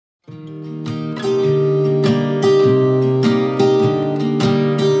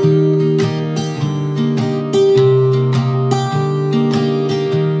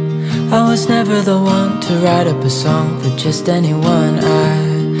was never the one to write up a song for just anyone.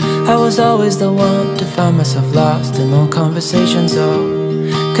 I was always the one to find myself lost in long conversations,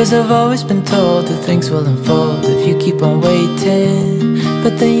 oh. Cause I've always been told that things will unfold if you keep on waiting.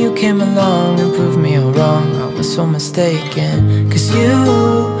 But then you came along and proved me all wrong. I was so mistaken. Cause you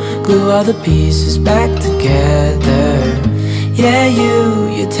glue all the pieces back together. Yeah,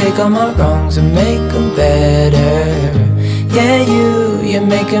 you take all my wrongs and make them better. Yeah, you're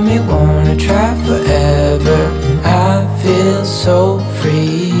making me wanna try forever. And I feel so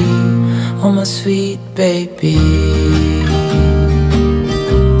free, oh my sweet baby.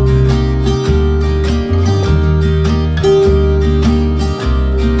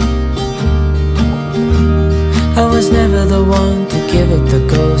 I was never the one to give up the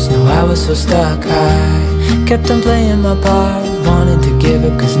ghost. No, I was so stuck. I kept on playing my part, wanting to give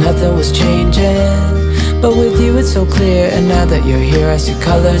up cause nothing was changing. But with you it's so clear, and now that you're here I see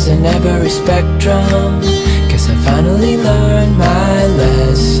colors in every spectrum. Guess I finally learned my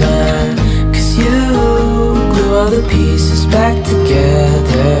lesson. Cause you glue all the pieces back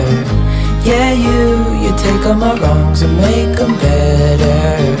together. Yeah, you take all my wrongs and make them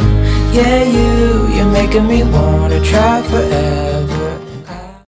better. Yeah, you're making me wanna try forever.